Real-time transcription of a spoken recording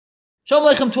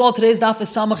Shalom Aleichem to all. Today's daf is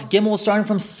Samach Gimel, starting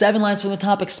from 7 lines from the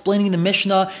top, explaining the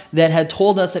Mishnah that had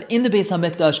told us that in the Beis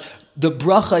HaMikdash, the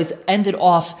brachas ended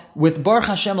off with Baruch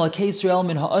Hashem Elokei Yisrael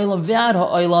min ha'olam ve'ad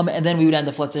ha'olam, and then we would end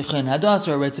up let's say Chen Hadas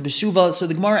or Retz B'Shuva. So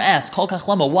the Gemara asks, Kol Kach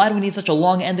Lama, why do we need such a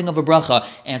long ending of a bracha?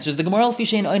 Answers the Gemara, Fi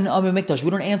Shein Ein Amen Mikdash. We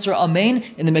don't answer Amen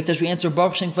in the Mikdash. We answer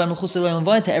Baruch Shem Kvan Mechus Elolam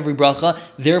Vayit to every bracha.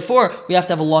 Therefore, we have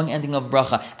to have a long ending of a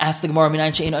bracha. Ask the Gemara,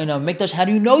 Minayin Shein Ein Amen Mikdash. How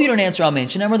do you know you don't answer Amen?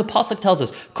 Shenamar, the pasuk tells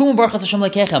us, Kumu Baruch Hashem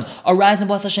Lekechem. Arise and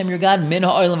bless Hashem your God min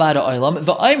ha'olam ve'ad ha'olam.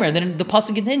 V'aymer. And then the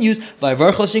pasuk continues,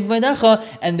 V'Berachos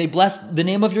Shekvaydecha, and they bless the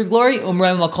name of your glory,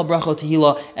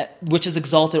 which is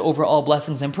exalted over all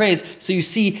blessings and praise. So you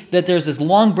see that there's this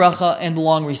long bracha and the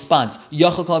long response. Maybe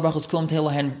all the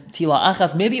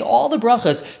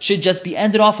brachas should just be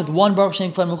ended off with one Baruch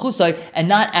Shem Kvan Mechusai and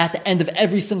not at the end of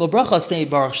every single bracha say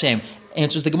Baruch Shem.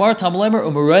 Answers the Gemara, Tamalemer,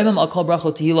 Umarayim, I'll call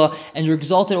bracha tehila, and you're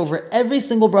exalted over every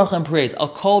single bracha and praise. I'll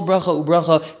call bracha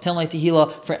ubracha, tenlai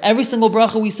tehila. For every single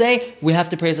bracha we say, we have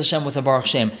to praise Hashem with a Baruch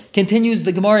Shem. Continues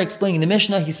the Gemara explaining the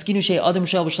Mishnah, Hiskinu shei adam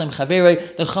shel b'shlem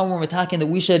chaverei, the Chum were metaken that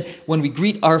we should, when we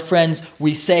greet our friends,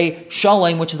 we say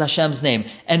Shalom, which is Hashem's name.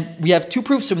 And we have two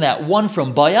proofs from that, one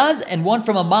from Bayaz and one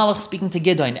from a Malach speaking to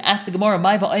Gideon. Ask the Gemara,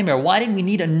 Maiva Aimer, why did we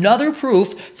need another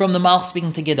proof from the Malach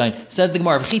speaking to Gideon? Says the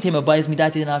Gemara,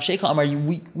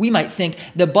 we might think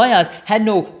that Bayaz had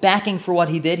no backing for what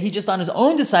he did. He just on his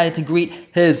own decided to greet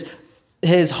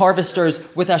his harvesters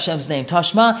with Hashem's name.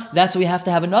 Tashma, that's why we have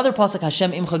to have another pasuk,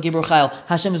 Hashem imcha gibur chayil.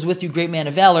 Hashem is with you, great man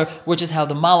of valor, which is how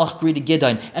the Malach greeted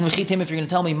Gideon. And v'chitim, if you're going to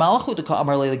tell me Malachu to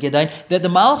amar leila Gideon, that the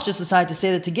Malach just decided to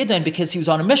say that to Gideon because he was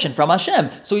on a mission from Hashem.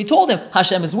 So he told him,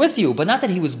 Hashem is with you, but not that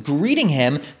he was greeting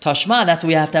him. Tashma, that's why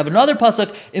we have to have another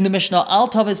pasuk in the Mishnah, Al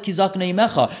tavez kizakna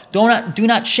yimecha. Do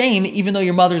not shame even though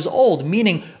your mother's old.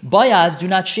 Meaning, Bayaz, do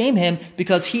not shame him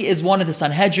because he is one of the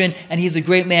Sanhedrin and he's a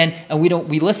great man and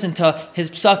we listen to his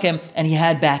psakim, and he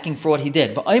had backing for what he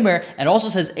did. V'aymer, and also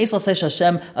says, Eis l'sesh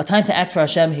Hashem, a time to act for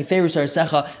Hashem, Heferus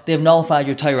Arsecha, they have nullified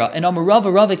your Torah. And Amar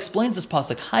Rav explains this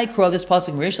pasuk. Hi, Kra, this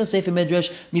pasuk, Merish l'sefer midrash,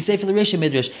 Misefer l'reisha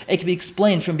midrash. It can be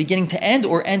explained from beginning to end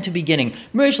or end to beginning.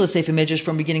 Merish l'sefer midrash,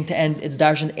 from beginning to end, it's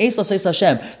darshan Eis l'sesh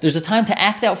Hashem. There's a time to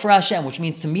act out for Hashem, which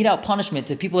means to mete out punishment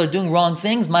to people that are doing wrong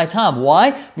things. My tam,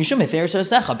 why? Mishum Heferus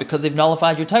Arsecha, because they've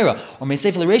nullified your Torah. Or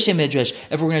Misefer l'reisha midrash,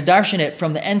 if we're going to darshan it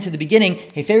from the end to the beginning,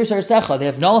 Heferus Arsecha, they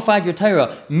have nullified your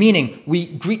Torah, meaning we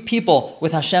greet people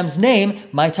with Hashem's name.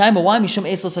 My time, Hashem.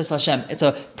 It's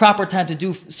a proper time to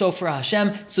do so for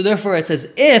Hashem. So therefore, it's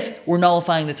as if we're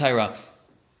nullifying the Torah.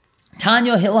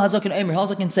 Tanya Hillel Hazakin Omer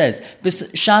Hazakin says,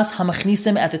 Shas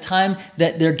Hamachnisim, at the time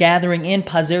that they're gathering in,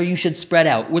 Pazer, you should spread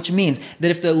out, which means that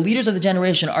if the leaders of the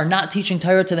generation are not teaching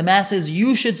Torah to the masses,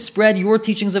 you should spread your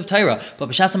teachings of Torah. But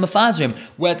B'Shas HaMafazrim,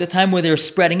 where at the time where they're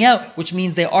spreading out, which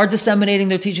means they are disseminating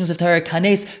their teachings of Torah,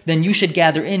 Kanes, then you should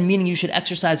gather in, meaning you should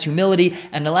exercise humility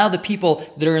and allow the people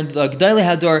that are in the G'dalei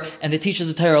Hador and the teachers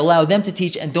of Torah, allow them to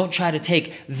teach and don't try to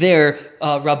take their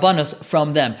Rabbanos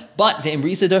from them. But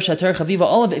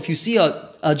if you see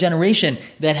a generation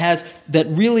that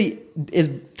really is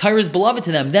Torah is beloved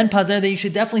to them, then Pazer, that you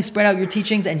should definitely spread out your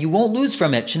teachings and you won't lose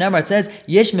from it. Shenamar, it says,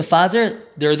 Yesh Mefazer,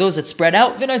 there are those that spread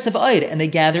out, V'noisef Oid, and they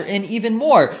gather in even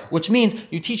more, which means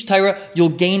you teach Torah, you'll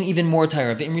gain even more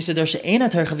Torah. If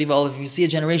you see a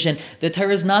generation that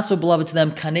Torah is not so beloved to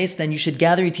them, Kanes, then you should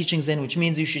gather your teachings in, which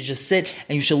means you should just sit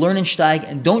and you should learn in Shteig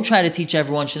and don't try to teach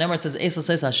everyone. Shenamar, it says, Esel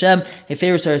says Hashem,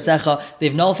 Heferus Arasecha,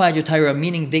 they've nullified your Torah,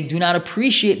 meaning they do not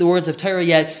appreciate the words of Torah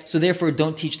yet, so therefore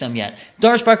don't teach them yet.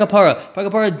 Darsh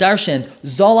Parkapara Darshan,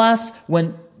 Zolas,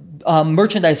 when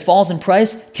merchandise falls in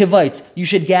price, kivites, you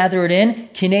should gather it in,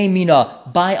 kinei mina,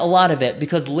 buy a lot of it,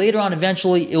 because later on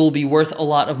eventually it will be worth a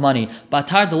lot of money.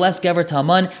 Batar de les gever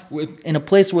taman, in a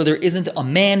place where there isn't a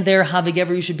man there, have a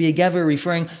gever, you should be a gever,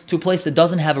 referring to a place that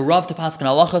doesn't have a rav to paskin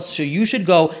halachas, so you should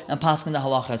go and paskin the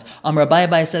halachas. Rabbi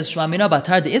Abai says, shma mina,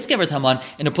 batar de is gever taman,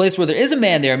 in a place where there is a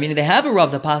man there, meaning they have a rav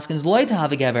to paskins, loy to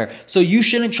have a gever, so you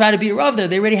shouldn't try to be a rav there,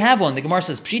 they already have one. The Gemara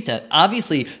says, pshita,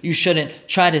 obviously you shouldn't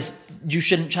try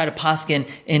to paskin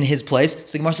in his place.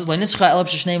 So the Gemara says, it's talking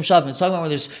about where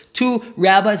there's two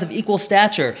rabbis of equal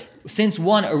stature. Since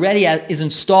one already is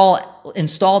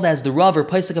installed as the Rav or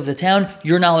Paisik of the town,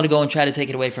 you're not allowed to go and try to take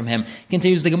it away from him.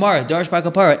 Continues the Gemara, Darsh Bar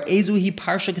Kapara, Ezuhi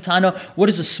Parsha Katana, what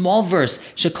is a small verse?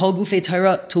 Shekol Gufei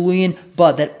Torah Tuluyin,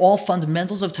 but that all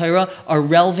fundamentals of Torah are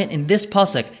relevant in this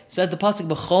pasuk. Says the pasuk,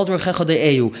 B'chol Derchecha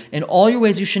De'eyu, in all your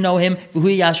ways you should know him,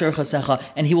 V'hui Yasher Chasecha,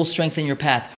 and he will strengthen your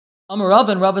path. Amarav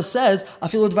and Rava says, I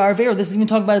feel a dvar avera. This is even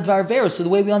talking about a dvar avera. So the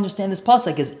way we understand this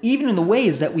pasuk is even in the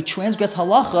ways that we transgress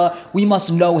halacha, we must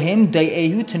know him,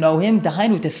 da'ehu, to know him,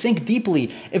 dahainu, to think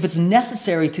deeply. If it's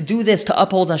necessary to do this to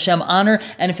uphold Hashem honor,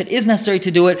 and if it is necessary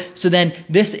to do it, so then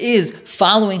this is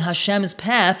following Hashem's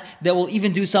path that will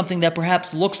even do something that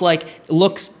perhaps looks like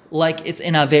it's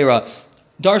in avera.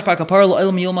 A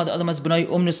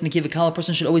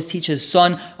person should always teach his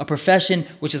son a profession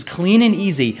which is clean and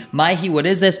easy. Maihi, what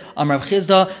is this? Amrav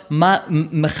Chizda,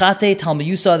 mechate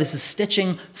talmiyusa. This is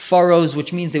stitching furrows,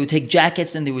 which means they would take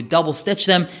jackets and they would double stitch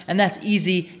them, and that's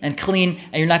easy and clean,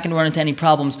 and you're not going to run into any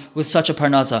problems with such a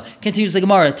parnasa. Continues the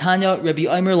Gemara. Tanya Rabbi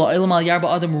Omer la'olam al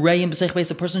yarba adam reyim b'seich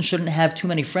beis. A person shouldn't have too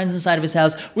many friends inside of his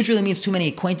house, which really means too many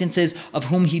acquaintances of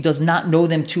whom he does not know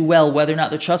them too well, whether or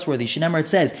not they're trustworthy. Shneimar, it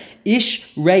says, Ish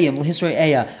Reyim l'hisrei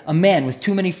eya. A man with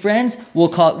too many friends will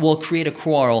create a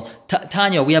quarrel.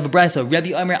 Tanya, we have a brisa.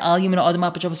 Rabbi Omer al yimin adam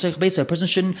apachap b'seich beis. A person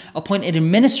shouldn't appoint an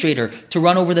administrator to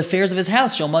run over the affairs of his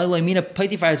house. If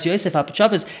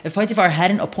Potiphar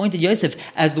hadn't appointed Yosef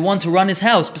as the one to run his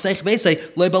house, we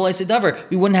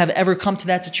wouldn't have ever come to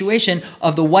that situation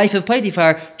of the wife of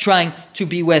Potiphar trying to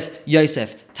be with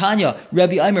Yosef. Tanya,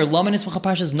 Rabbi Aimer, Lamanis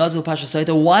Parshas Nazir Parshas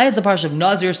Saita. Why is the Parsha of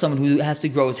Nazir someone who has to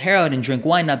grow his hair out and drink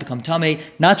wine, not become tamei,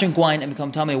 not drink wine and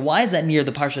become tamei? Why is that near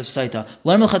the Parsha of Saita?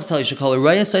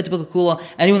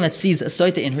 Anyone that sees a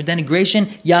Saita in her denigration,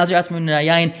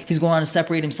 he's going on to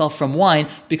separate himself from wine,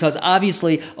 because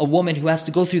obviously a woman who has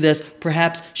to go through this,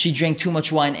 perhaps she drank too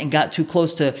much wine and got too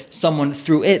close to someone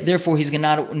through it. Therefore, he's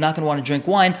not going to want to drink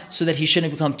wine, so that he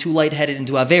shouldn't become too lightheaded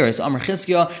into Averis. Amr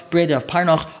Chizkiah, Breder of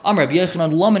Parnach, Amr Rabbi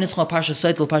Yochanan. Why is Parsha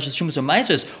Saita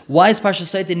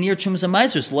near Chumas and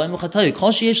Meisers?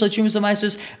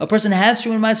 A person has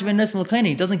Chumas and Meisers,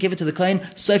 he doesn't give it to the Kain.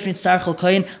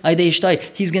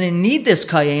 He's going to need this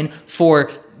Kain for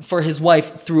his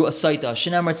wife through a Saita.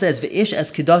 Shinamar says, V'ish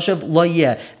es kedashav lo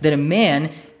yeh, that a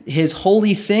man, his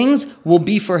holy things will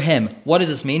be for him. What does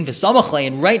this mean? V'samachlei,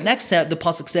 and right next to that, the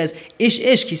pasuk says, Ish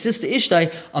kisista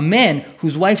ishtai, a man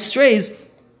whose wife strays.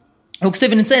 And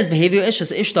it says,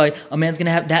 that man's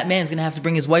gonna have to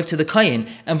bring his wife to the kayin.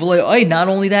 And not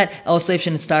only that,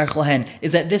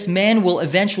 is that this man will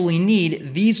eventually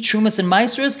need these trumas and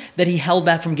maestras that he held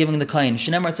back from giving the kayin.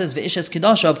 Shenemar, it says,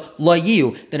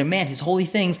 that a man, his holy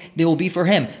things, they will be for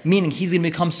him. Meaning he's gonna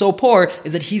become so poor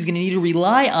is that he's gonna need to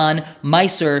rely on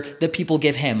meiser that people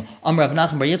give him.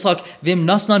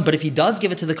 But if he does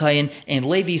give it to the kayin and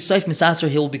Levi Saif Misaser,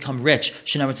 he will become rich.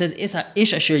 Shenemar, it says,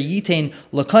 Ish asher yitain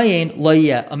lakayin.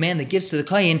 A man that gives to the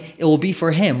kayin, it will be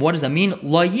for him. What does that mean?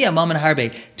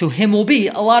 To him will be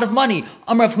a lot of money.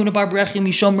 Amrav Huna bar Berachim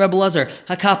Mishom Rebbe Lazar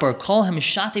Hakapar. Call him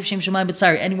Shatev Shem Shemayim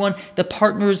B'tzari. Anyone that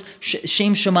partners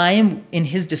Shem Shemayim in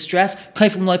his distress,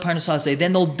 Kaifim Lai Parnasase.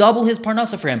 Then they'll double his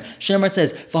parnasa for him. Shemar, it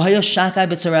says, V'haya Shakai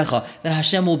B'tzarecha, that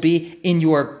Hashem will be in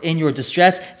your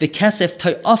distress. V'kesef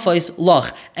Ta'afais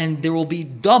Lach, and there will be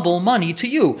double money to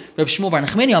you. Reb Shmuel bar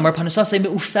Nachmeni Amar Parnasase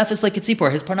Me'ufefes like a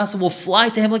tzipor. His parnasa will fly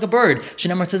to him like a bird.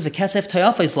 Shenamar says v'kesef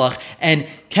tayafais lach, and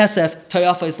kesef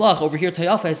tayafais lach. Over here,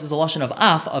 tayafais is the lashon of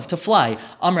af, of to fly.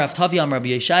 Amrav Tavi Amrav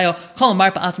Yeshayo. Call him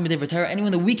marpa atim b'divrei.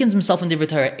 Anyone that weakens himself in divrei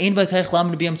Torah, ein b'kayich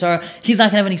lam b'yam tzara. He's not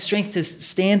going to have any strength to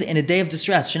stand in a day of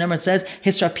distress. Shenamar says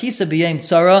hisrapisa b'yam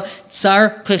tzara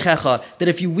tsar kaychecha. That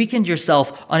if you weakened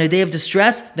yourself on a day of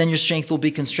distress, then your strength will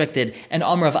be constricted. And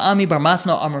Amrav Ami bar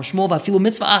Masna Amrav Shmuel v'afilu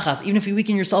mitzvah achas. Even if you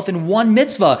weaken yourself in one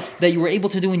mitzvah that you were able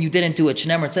to do and you didn't do it.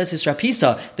 Shenamar, it says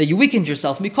hisrapisa, that you weakened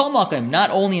yourself, mikol makim, not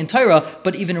only in Torah,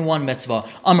 but even in one mitzvah.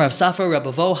 Amar of Safar,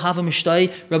 Rabavo, Hava Mishtai,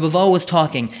 Rabavo was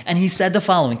talking, and he said the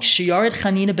following, Shiyaret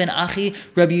Chanina ben Achi,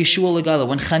 Rabbi Yeshua Legala.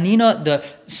 When Chanina, the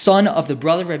son of the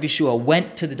brother of Rabbi Yeshua,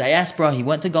 went to the diaspora, he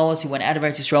went to Galus, he went out of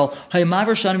Eretz Yisrael,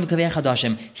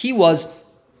 he was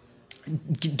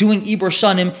doing Ibor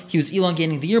Shanim, he was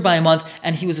elongating the year by a month,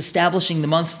 and he was establishing the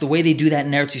months the way they do that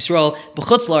in Eretz Yisrael,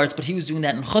 b'chutz la'aretz, but he was doing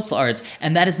that in chutz la'aretz,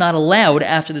 and that is not allowed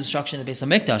after the destruction of the Beis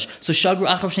HaMikdash. So Shagru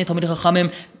Achav Shnei Talmidei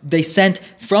Chachamim, they sent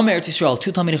from Eretz Yisrael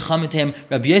two Talmidei Chachamim to him,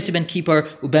 Rabbi Yossi ben Kippur,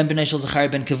 uben ben Eshel Zachariah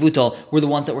ben Kavutal, were the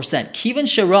ones that were sent. Kivan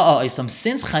Shera'a Isam,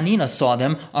 since Chanina saw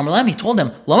them, Amrlam, he told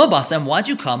them, Lama Basam, why'd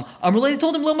you come? Amrlam, he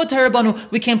told them, Lama Tarabanu,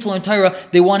 we came to learn Torah.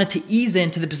 They wanted to ease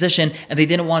into the position, and they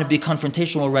didn't want to be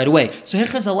confrontational right away. So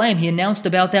Hechaz Alayim, he announced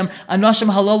about them,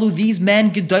 Anashim Halalu, these men,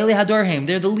 Gedolei Hadarheim,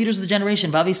 they're the leaders of the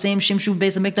generation, Vavi Seim, Shimshu,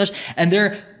 Beis HaMikdash,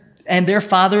 and their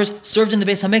fathers served in the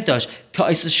Beis HaMikdash.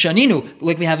 Ka'isas Shaninu,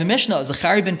 like we have in Mishnah,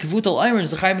 Zachari ben Kavutal Iron,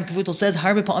 Zachari ben Kavutal says,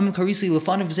 Harbe Pa'amim Karisi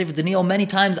Lefanav B'Sefer Daniel, many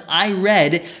times I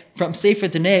read from Sefer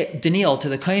Daniel to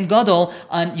the Kohen Gadol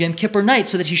on Yom Kippur night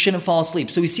so that he shouldn't fall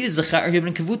asleep. So we see that Zachari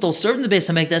ben Kavutal served in the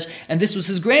Beis HaMikdash, and this was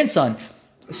his grandson.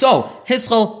 So,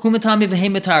 Hischal, Humatami,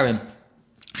 V'hem Matarim.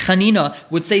 Chanina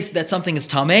would say that something is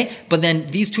tameh, but then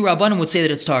these two rabbanim would say that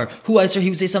it's tar. Hu Aser, he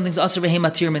would say something's aser v'hem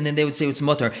matirim, and then they would say it's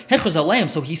mutar. Hechraz alayim.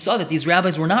 So he saw that these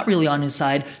rabbis were not really on his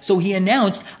side. So he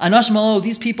announced, Anash malo,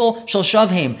 these people shall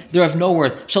shavheim, they're of no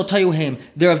worth. Shall tayuheim,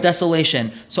 they're of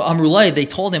desolation. So Amrulai, they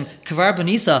told him, Kvar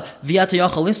banisa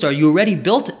v'yatayachalistar, you already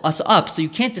built us up, so you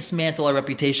can't dismantle our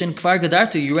reputation. Kvar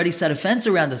gadartu, you already set a fence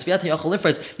around us.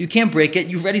 V'yatayachalifrat, you can't break it.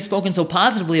 You've already spoken so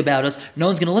positively about us. No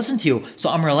one's going to listen to you. So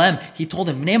Amrulai, he told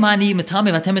him, why is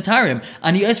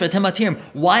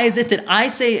it that I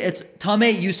say it's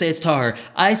tameh, you say it's tahar?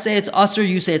 I say it's asr,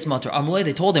 you say it's matar. Amrulai,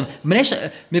 they told him, it's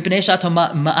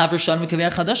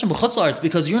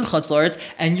because you're in Chutzlaretz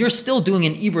and you're still doing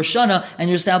an Ibra Shana and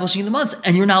you're establishing the months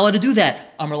and you're not allowed to do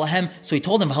that. Amrulahem, so he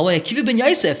told him, but Rabbi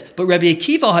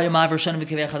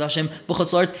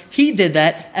Akiva, he did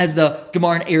that as the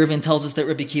Gemara in Eruvin tells us that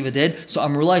Rabbi Akiva did. So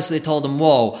Amrulai, so they told him,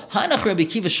 whoa,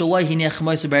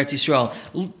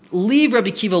 leave Rabbi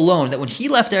Akiva alone, that when he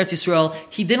left Eretz Yisrael,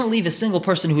 he didn't leave a single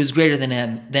person who was greater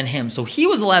than him. So he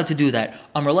was allowed to do that.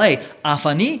 Amrulai,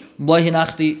 Afani, when I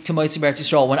left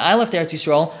Eretz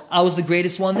Yisrael, I was the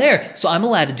greatest one there. So I'm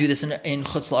allowed to do this in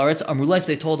Chutz La'aretz. Amrulai, so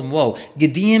they told him, whoa,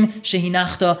 Gedim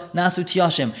Shehinachta Nasu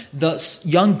Tiyashim, the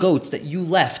young goats that you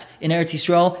left in Eretz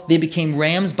Yisrael, they became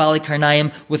rams, Bali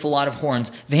Karnaim, with a lot of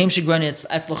horns. V'hem Shigranitz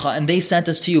Etzlacha, and they sent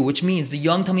us to you, which means the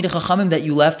young Talmidei Chachamim that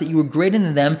you left, that you were greater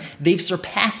than them, they've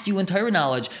surpassed you in Torah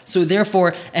knowledge. So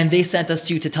therefore, and they sent us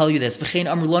to you to tell you this. V'chein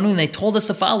Amrulanu, and they told us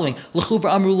the following: L'chu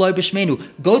v'amrulai b'shmeinu.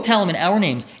 Go tell him in our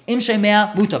names. Im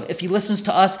shemea mutav. If he listens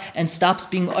to us and stops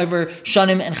being over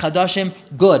shanim and chadashim,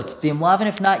 good. V'im lavin,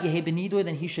 if not yehei b'nidur,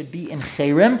 then he should be in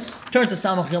chayrim. Turn to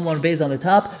Samach Yomlon Beis on the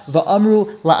top.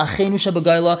 V'amru la'achenu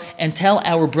shabagayla, and tell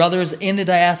our brothers in the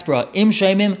diaspora, im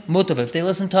shemim mutav. If they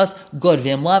listen to us, good.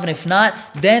 V'im lavin, if not,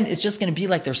 then it's just going to be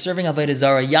like they're serving avodah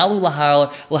zara. Yalu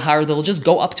lahar, they'll just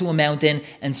go up to a mountain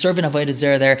and serve an avodah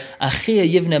zarah there. Achia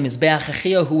Yivna Mizbeach,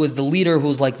 Achia, who was the leader, who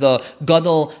was like the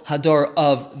Gadol Hador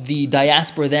of the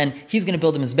diaspora then, he's going to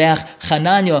build a Mizbeach.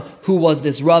 Chananya, who was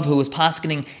this Rav who was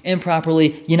paskening improperly,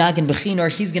 Yinagin Bechinor,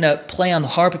 he's going to play on the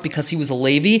harp because he was a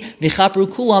Levi. V'chapru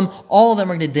Kulam, all of them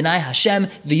are going to deny Hashem.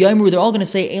 V'yomru, they're all going to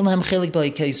say, Eilhem Chelik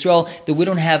B'Elikei Yisrael, that we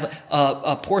don't have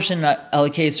a portion in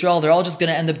Elikei Yisrael. They're all just going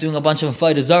to end up doing a bunch of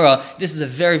avodah zarah. This is a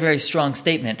very, very strong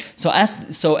statement. So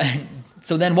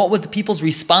then what was the people's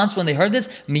response when they heard this?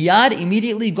 Miyad,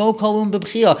 immediately, go kolum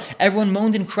b'bchia. Everyone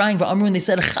moaned and crying, v'amru, and they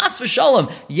said, Chas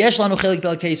v'shalom, yesh lanu chelik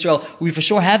b'Elikei Yisrael. We for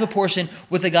sure have a portion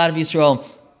with the God of Yisrael.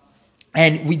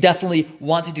 And we definitely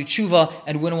want to do tshuva,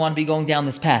 and we don't want to be going down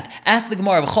this path. Ask the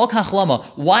Gemara,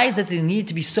 why is it that they needed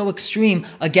to be so extreme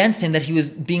against him that he was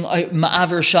being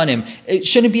ma'aver shanim? It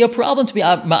shouldn't be a problem to be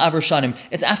ma'aver shanim.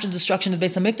 It's after the destruction of the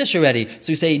Beis HaMikdash already.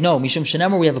 So we say, no, mishum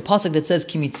shenemar, we have a pasuk that says,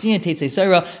 Ki mitzion teitzei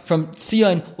Seira, from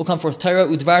Tzion will come forth Torah,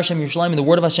 udvar Hashem Yerushalayim, and the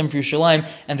word of Hashem for Yerushalayim.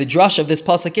 And the drush of this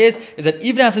pasuk is that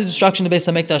even after the destruction of the Beis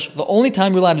HaMikdash, the only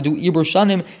time you're allowed to do ibur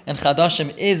shanim and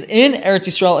chadashim is in Eretz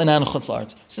Yisrael and an Chutz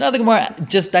La'aretz. So now the Gemara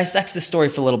just dissects this story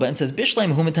for a little bit and says,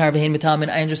 Bishleim hu mitar v'hein mitam, and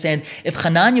I understand if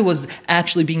Hananya was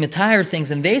actually being mitar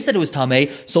things and they said it was tameh,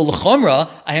 so l'chomra,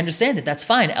 I understand it, that's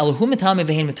fine. Elahu mitam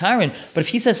v'hein mitarin, but if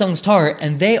he says something's tahar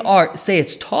and they say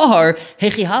it's tahar,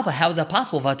 hechi hava, how is that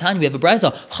possible? V'atan, we have a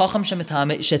brayso, chacham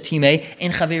shemitame shetime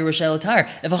in chaver rishayel tar.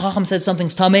 If a chacham says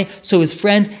something's tameh, so his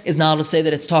friend is not allowed to say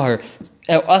that it's tahar.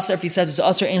 Asr, if he says it's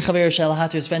asr in chaver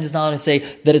shalahat, his friend is not allowed to say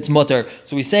that it's mutter.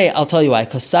 So we say, I'll tell you why.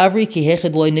 Kasavri ki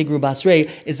hechid loy nigru basrei,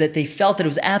 is that they felt that it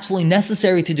was absolutely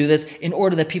necessary to do this in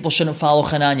order that people shouldn't follow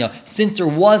Chananya. Since there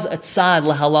was a tzad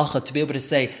lahalacha to be able to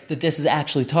say that this is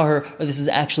actually tahar or this is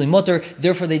actually mutter,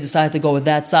 therefore they decided to go with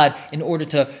that tzad in order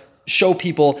to show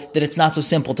people that it's not so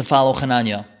simple to follow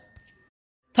Chananya.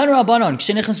 When the Rabbanim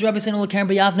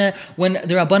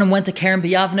went to Keren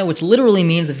B'Yavne, which literally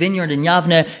means a vineyard in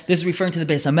Yavne, this is referring to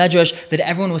the Beis HaMedrash, that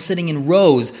everyone was sitting in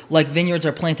rows, like vineyards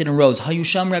are planted in rows.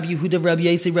 Hayusham, Rabbi Yehuda, Rabbi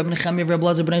Yossi, Rabbi Nechemia, Rabbi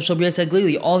Lazar, B'nai Shal B'Yossi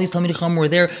Glili, all these Talmidei Chacham were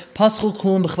there. Paschu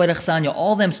Kulim B'Chvei Chsanya,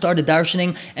 all of them started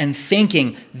darshaning and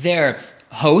thanking their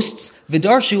hosts,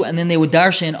 Vidarshu, and then they would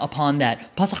darshan upon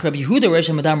that. Pasach Rabbi Yehuda,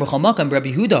 Resha Madam B'Chol Makam,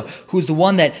 Rabbi Yehuda, who's the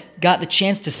one that got the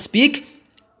chance to speak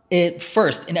it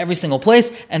first in every single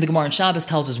place, and the Gemara in Shabbos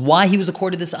tells us why he was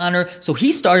accorded this honor. So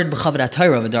he started b'chavrat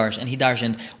Torah of a darsh, and he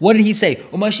darshaned. What did he say?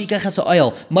 Moshe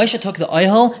took the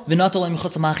oil,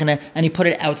 and he put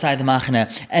it outside the machane.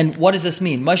 And what does this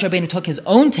mean? Moshe Rabbeinu took his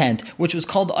own tent, which was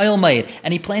called the oil mayid,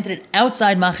 and he planted it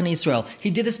outside Machane Yisrael. He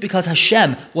did this because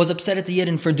Hashem was upset at the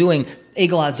Yidden for doing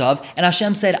Egel Hazav, and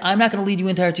Hashem said, I'm not going to lead you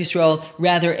into Eretz Yisrael,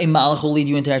 rather a Malach will lead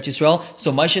you into Eretz Yisrael.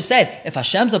 So Moshe said, if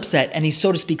Hashem's upset and he's,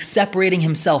 so to speak, separating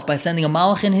himself by sending a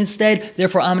Malach in his stead,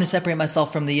 therefore I'm going to separate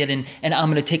myself from the Yidden and I'm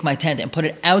going to take my tent and put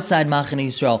it outside Machane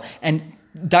Yisrael. And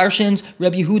Darshans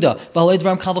Rabbi Yehuda, V'alei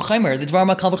Dvarim Kal V'chaimer, the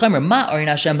Dvarim Kal V'chaimer, Ma Arin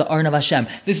Hashem, the Arin of Hashem.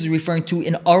 This is referring to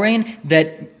an Arin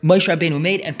that Moshe Rabbeinu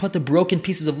made and put the broken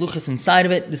pieces of luchas inside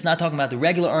of it. It's not talking about the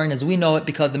regular Arin as we know it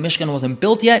because the Mishkan wasn't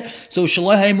built yet. So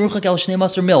Shaloi Hayim Ruchak El Shnei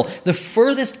Masar Mil, the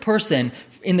furthest person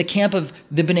in the camp of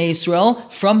the Bnei Yisrael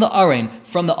from the Arin,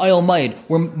 from the Oyel Maid,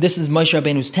 where this is Moshe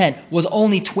Rabbeinu's tent, was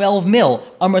only 12 mil.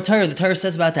 Amar Torah, the Torah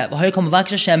says about that.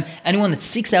 Anyone that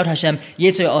seeks out Hashem,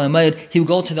 Yetzir Oyel Maid, he will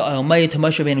go to the Oyel Maid, to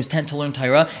Moshe Rabbeinu's tent to learn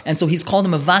Torah, and so he's called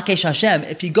him a Vakesh Hashem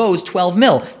if he goes 12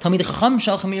 mil. Talmidei Chacham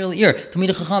Shal Chamir L'ir.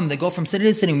 Talmidei Chacham, they go from city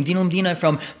to city, Medina to Medina,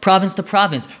 from province to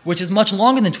province, which is much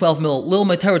longer than 12 mil. Lil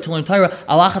Torah to learn Torah,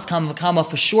 Alachas Kama V'Kama,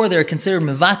 for sure they're considered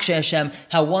Mevakshe Hashem.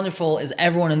 How wonderful is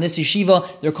everyone in this yeshiva?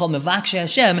 They're called Mevakshe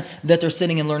Hashem, that they're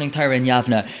sitting and learning Torah in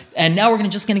Yavna. And now we're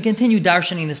just going to continue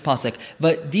darshaning this pasuk.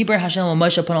 But Diber Hashem al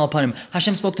Moshe upon him.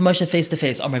 Hashem spoke to Moshe face to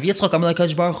face. Amar Yitzchak, Amar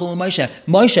Lakadosh Baruch Hu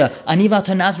Moshe, Ani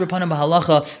v'ata nasber panim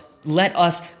b'halacha. Let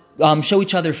us show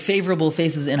each other favorable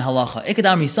faces in halacha.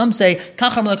 Ikadamri, some say, this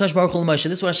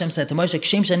is what Hashem said to Moshe,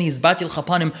 Kshem shani izbati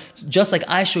l'chapanim, just like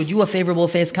I showed you a favorable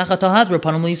face, kacha tahazber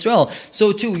panim l'Yisrael,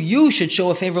 so too you should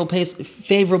show a favorable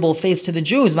face to the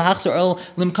Jews, v'hachzor el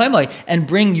limkaimai, and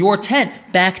bring your tent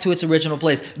back to its original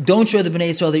place. Don't show the Bnei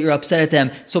Yisrael that you're upset at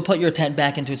them, so put your tent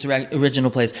back into its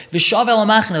original place. V'shav el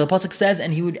amachna, the pasuk says,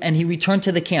 and he returned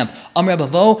to the camp. Amr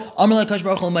Bavo, Amr Lakadosh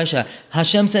Baruch Hu Moshe.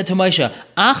 Hashem said to Moshe,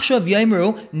 Achshav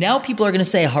Yomru, now people are going to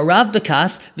say Harav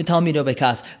Bekas, V'Talmido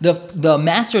Bekas. The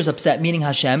master is upset, meaning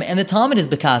Hashem, and the Talmud is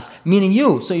Bekas, meaning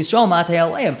you. So Yisrael Matei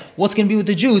Aleim. What's going to be with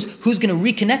the Jews? Who's going to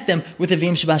reconnect them with the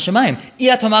Vim Shabbat Shemayim?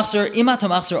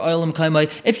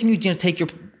 If you can take your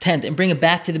tent and bring it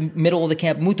back to the middle of the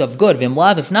camp, mutav, good.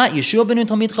 V'imlav, if not, Yeshua ben Nun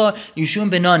Talmidcha, Yeshua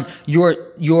ben Nun, your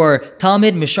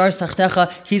Talmid, Mishar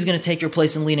Sachtecha, he's going to take your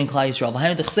place in leading Klal Yisrael.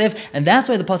 And that's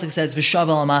why the pasuk says, V'shav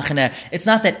al Machaneh. It's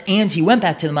not that, and he went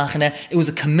back to the Machaneh. It was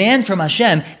a command from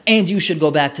Hashem, and you should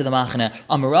go back to the Machaneh.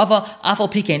 Amarava,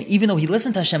 Afal Pikein, even though he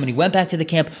listened to Hashem and he went back to the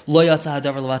camp, Lo Yatza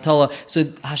Hadavar Levatala, so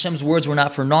Hashem's words were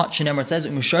not for naught. Shenemar, it says,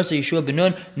 Mishar Yeshua ben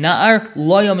Nun, Na'ar,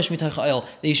 Lo Yomish Mitaycha Oil.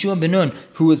 The Yeshua ben Nun,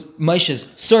 who was Moshe's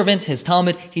servant, his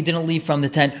Talmud, he didn't leave from the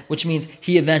tent, which means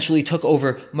he eventually took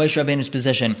over Moshe Rabbeinu's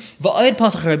position. Rabbi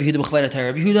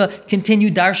Yehuda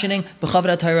continued darshaning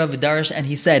b'chavrat Torah v'darish, and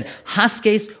he said,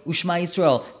 Haskes u'shma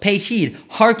Yisrael, pay heed,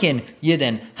 hearken,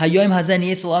 Yidden, hayom hazen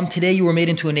Yisrael, today you were made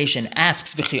into a nation.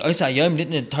 Asks, v'chi oisa hayom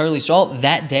nitne Torah Yisrael,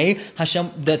 that day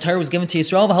Hashem, the Torah was given to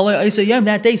Yisrael, v'haloi oisa hayom,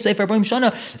 that day, Sefer Abraham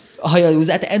Shana, it was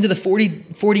at the end of the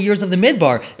 40 years of the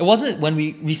Midbar. It wasn't when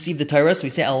we received the Torah. So we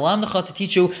say, Alam necha to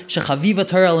teach you, shechaviva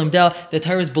Torah alimda, the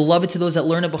Torah is beloved to those that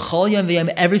learn it, b'chol yom v'yom,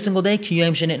 every single day, ki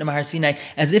yom shenit Har Sinai,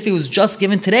 as if it was just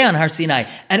given today on Har Sinai.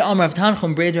 And Amar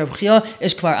Avtanchum Breid Reb Chia,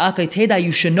 Ish Kvar Akai Teda,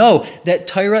 you should know that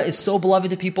Torah is so beloved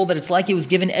to people that it's like it was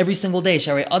given every single day.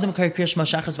 Sharei Adam Kari Kriyash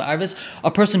Mashachas v'Arvis, a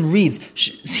person reads,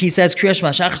 he says Kriyash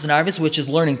Mashachas and Arvis, which is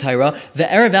learning Torah,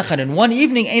 ve'erev echad, and one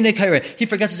evening, Einei Kaira, he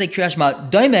forgets to say Kriyash Ma,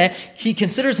 Daimeh, he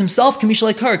considers himself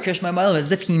Kamishal Kar, Kriyash Ma,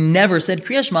 as if he never said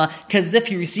Kriyash Ma, as if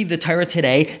he received the Torah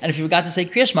today, and if he forgot to say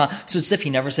Kriyash Ma, so it's as if he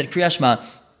never said Kriyash Ma.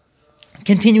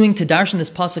 Continuing to darshan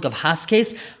this pasuk of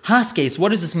Haskes, what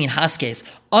does this mean, Haskes?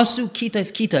 Asu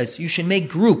kitais, you should make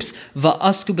groups,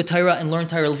 va'asku b'Torah, and learn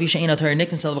Torah, l'visha ina Torah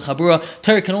niknasel v'chabura.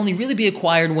 Torah can only really be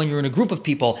acquired when you're in a group of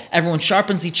people. Everyone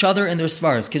sharpens each other in their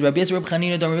svaras.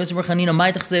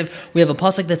 We have a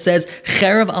pasuk that says,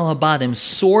 Cherev al habadim,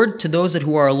 sword to those that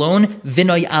who are alone,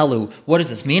 vinoy alu. What does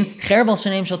this mean? Cherev al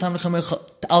shaneim shal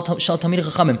talmidei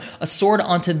chachamim, a sword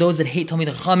onto those that hate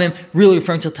talmidei chachamim, really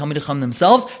referring to talmidei chachamim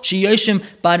themselves. Sheyeshim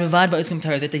bad v'vad va'iskim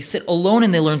Torah, that they sit alone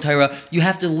and they learn Torah. You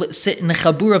have to sit in the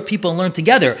chabur of people and learn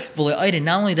together.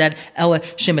 Not only that,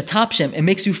 it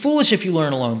makes you foolish if you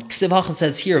learn alone. Ksiv Hachal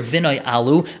says here, Vinoy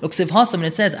alu. Ksiv Hasam, and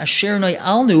it says, Asher noy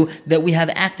alnu, that we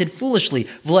have acted foolishly.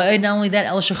 Not only that,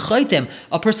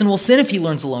 a person will sin if he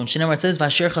learns alone. It says,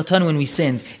 Vasher chatanu, when we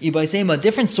sinned. A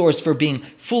different source for being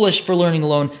foolish for learning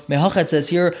alone. Mehachat says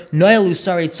here, Noyalu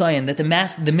sari tzayin, that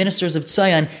the ministers of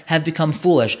tzayin have become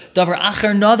foolish. Davar acher,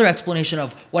 another explanation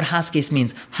of what Haskes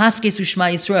means. Haskes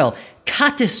u'shma Yisrael.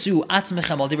 Katesu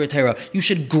atzmechem al divrei Torah. You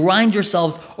should grind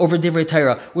yourselves over divrei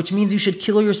Torah, which means you should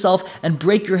kill yourself and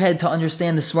break your head to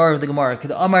understand the svar of the Gemara.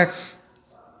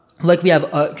 Like we have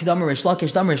Kedamar Rish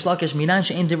Lakish, Damar Rish Lakish, Minan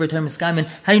She'en Divrei Torah Miskaimen.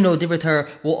 How do you know Divrei Torah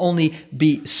will only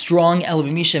be strong,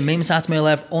 Elabimisha, Meimis Atzmei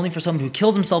Lev, only for someone who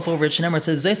kills himself over it? Shneimar, it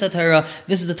says, Zeisa Torah,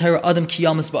 this is the Torah, Adam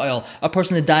Kiyamas Ba'il, a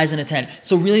person that dies in a tent.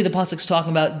 So really the Pasuk's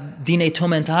talking about Dinei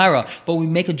Tumah and Tahara, but we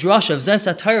make a drasha of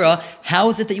Zeisa Torah. How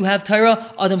is it that you have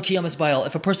Torah? Adam Kiyamas Ba'il.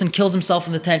 If a person kills himself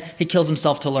in the tent, he kills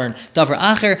himself to learn. Davar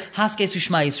Acher, Haskes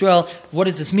Ushma Yisrael. What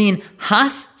does this mean?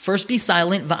 Has, first be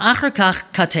silent, Va'acher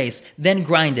Kach Kates, then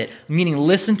grind it. Meaning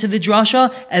listen to the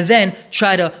drasha and then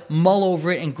try to mull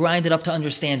over it and grind it up to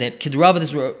understand it. Kid Rava,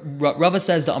 this Rava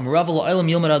says the Rava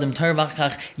La'olam Yilmad Adam Torah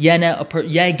V'achach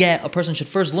Yege, a person should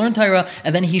first learn Torah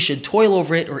and then he should toil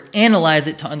over it or analyze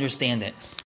it to understand it.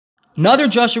 Another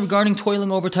drasha regarding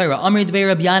toiling over Torah. Amri Debei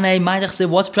Rabbi Yanai, Maidach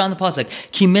what's put on the pasuk?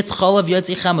 Ki mitz chalav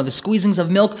yotzi chama. The squeezings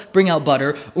of milk bring out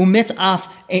butter. Umitz af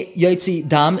yotzi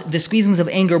dam. The squeezings of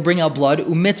anger bring out blood.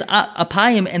 Umitz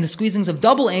apayim, and the squeezings of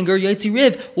double anger yotzi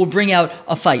riv will bring out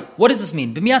a fight. What does this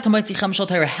mean? B'miyat hamaytzi cham shel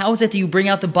Torah. How is it that you bring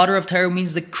out the butter of Torah?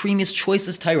 Means the creamiest,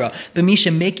 choicest Torah.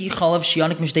 B'misha meki chalav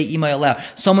shianik mishdei imay alau.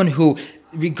 Someone who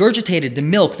regurgitated the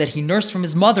milk that he nursed from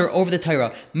his mother over the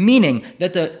Torah, meaning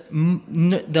that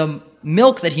the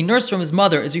milk that he nursed from his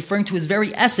mother is referring to his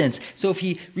very essence. So if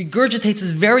he regurgitates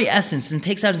his very essence and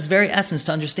takes out his very essence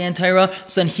to understand Torah,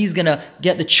 so then he's going to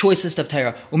get the choicest of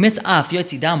Torah. Umitz af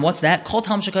yotzi dam. What's that? Kol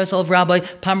Talmud shekayos of Rabbi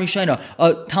Pam Rishona.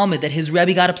 A Talmud that his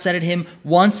Rebbe got upset at him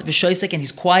once, v'shoisek, and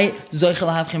he's quiet. Zoichel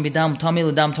havchem b'dam tamei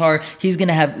l'dam tar. He's going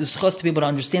to have the schus to be able to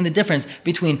understand the difference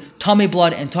between tamei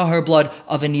blood and tahar blood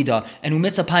of a nida. And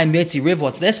umitz apayim yotzi riv.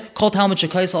 What's this? Kol Talmud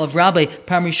shekayos of Rabbi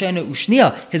Pam Rishona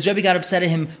ushnia. His Rebbe got upset at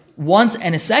him once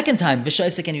and a second time,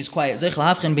 v'shaisek, and he was quiet. He's going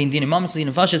to be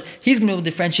able to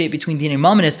differentiate between din and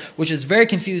mamanis, which is very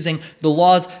confusing. The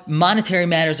laws, monetary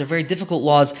matters, are very difficult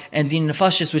laws, and din and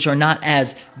nefashis, which are not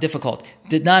as difficult.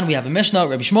 Didnan, we have a Mishnah,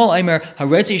 Rabbi Shmuel Aimer, a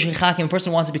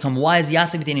person wants to become wise,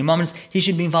 yasik din and mamanis, he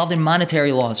should be involved in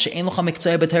monetary laws. There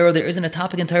isn't a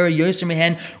topic in Torah, yoser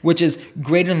mehen, which is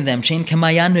greater than them.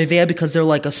 Because they're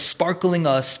like a sparkling,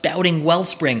 spouting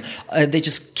wellspring. They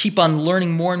just keep on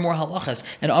learning more and more halachas.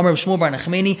 And Amar Shmuel Bar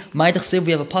Nachmani, Ma'idach Siv,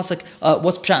 we have a pasuk.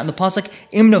 What's pshat in the pasuk?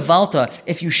 Im navalta,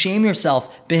 if you shame yourself,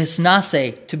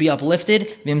 behisnase, to be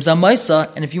uplifted, vim zamaisa,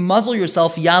 and if you muzzle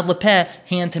yourself, yad lepeh,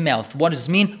 hand to mouth. What does this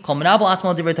mean? Kol menabel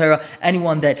asmal divrei Torah,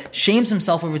 anyone that shames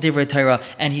himself over divrei Torah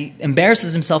and he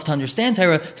embarrasses himself to understand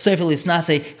Torah, sefer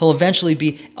lisnase, he'll eventually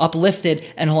be uplifted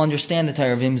and he'll understand the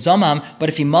Torah. Vim zamam, but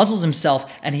if he muzzles himself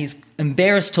and he's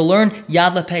embarrassed to learn,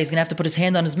 yad lepeh, he's going to have to put his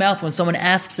hand on his mouth when someone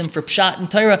asks him for pshat and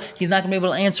Torah, he's not going to be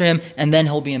able to answer him, and then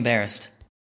he'll be embarrassed.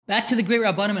 Back to the great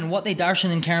Rabbanim and what they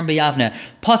darshan in Karen B'Yavne.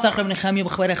 Pasach Reb Nechemia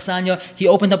b'Chverech Sanya. He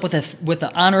opened up with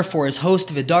the honor for his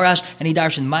host Vidarash, and he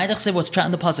darshan Ma'idach Sev. What's pshat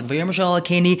in the pasuk? V'yomer Shaul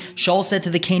HaKeni. Shaul said to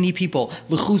the Keni people,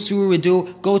 L'chu suru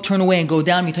redu, go turn away and go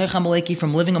down mitoich Amaleki,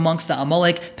 from living amongst the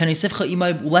Amalek. Penisivcha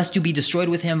imay, lest you be destroyed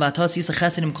with him. V'atas yisa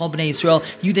chesed im kol b'nei Yisrael.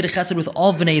 You did a chesed with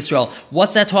all of b'nei Yisrael.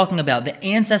 What's that talking about? The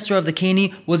ancestor of the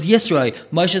Keni was Yisroi,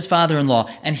 Moshe's father-in-law,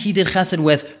 and he did chesed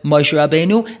with Moshe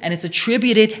Rabbeinu, and it's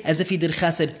attributed as if he did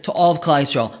chesed to all of Klal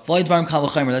Yisrael. V'loy dvarim kal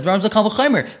v'chomer. The dvarim kal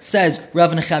v'chomer, says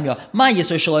Rav Nechemia. My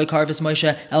Yisroi shaloi karvis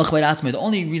Moshe el chved atzmei. The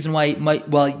only reason why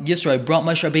Yisroi brought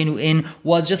Moshe Rabbeinu in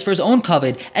was just for his own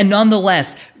kavod, and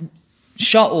nonetheless,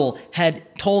 Shaul had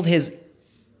told his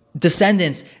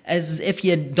descendants as if he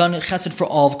had done chesed for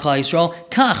all of Klal Yisrael.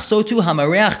 Kach, so too,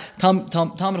 hamareach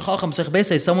Talmud Chacham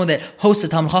tzarich, someone that hosts a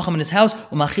Talmud Chacham in his house,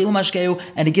 umachil mashkeu,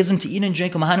 and he gives him to eat and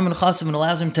drink, umahanim and chasav, and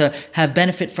allows him to have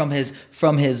benefit from his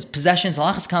possessions.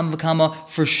 Halachas kama v'kama,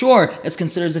 for sure, it's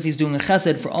considered as if he's doing a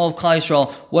chesed for all of Klal Yisrael.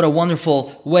 What a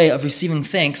wonderful way of receiving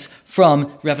thanks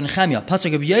from Rav Nechemia.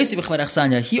 Pasuk Rabbi Yossi b'Chverech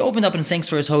Sanya. He opened up in thanks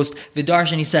for his host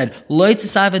Vidarsh, and he said, "Lo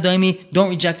tzav adomi, don't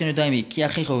reject an adomi. Ki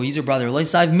achicho, he's your brother. Lo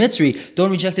tzav mitzri,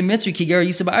 don't reject a mitzri. Ki ger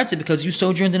yisa ba'artze, because you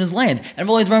sojourned in his land. And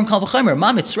v'lo dvarim kal v'chomer,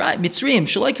 ma mitzriim,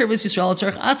 shaloi kervis Yisrael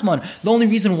tzarich atzman. The only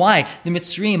reason why the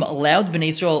Mitzriim allowed Bnei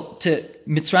Yisrael to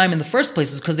Mitzrayim in the first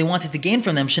place is because they wanted to gain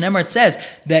from them. Shenemar, it says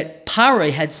that Parai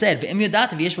had said, do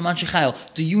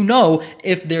you know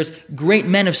if there's great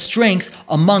men of strength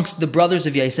amongst the brothers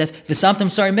of Yosef? So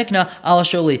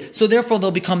therefore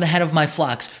they'll become the head of my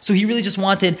flocks. So he really just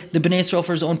wanted the Bnei Yisrael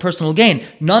for his own personal gain.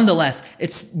 Nonetheless,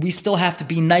 we still have to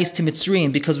be nice to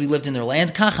Mitzrayim because we lived in their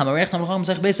land. A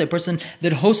person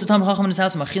that hosts a Talmud Chacham in his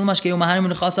house,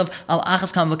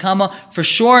 for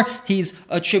sure he's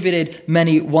attributed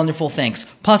many wonderful things. He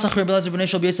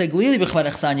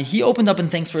opened up in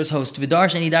thanks for his host,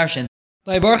 Vidarsh, and he darshan.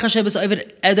 By Baruch Hashem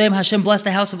Edom, Hashem blessed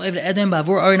the house of Oved Edom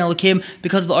ba'avur Aron Elokim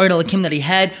because of the Aron Elokim that he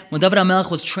had. When David HaMelech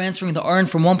was transferring the Aron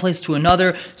from one place to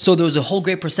another, so there was a whole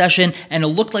great procession, and it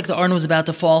looked like the Aron was about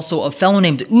to fall. So a fellow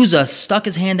named Uzzah stuck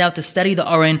his hand out to steady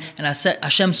the Aron, and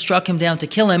Hashem struck him down to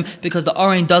kill him because the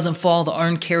Aron doesn't fall; the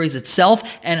Aron carries itself.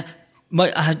 And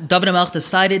David HaMelech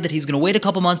decided that he's going to wait a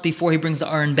couple months before he brings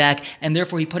the Aron back, and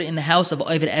therefore he put it in the house of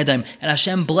Oved Edom. And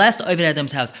Hashem blessed Oved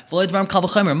Edom's house. The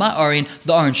Aron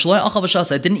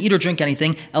didn't eat or drink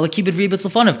anything.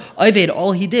 Oved,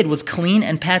 all he did was clean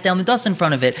and pat down the dust in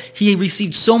front of it. He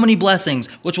received so many blessings,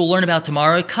 which we'll learn about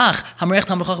tomorrow. Someone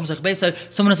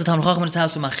has a Talmud Chacham in his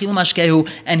house,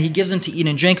 and he gives him to eat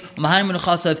and drink,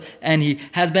 and he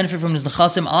has benefit from his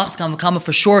nechasim.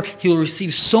 For sure, he will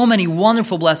receive so many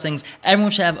wonderful blessings.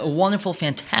 Everyone should have a wonderful,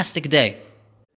 fantastic day.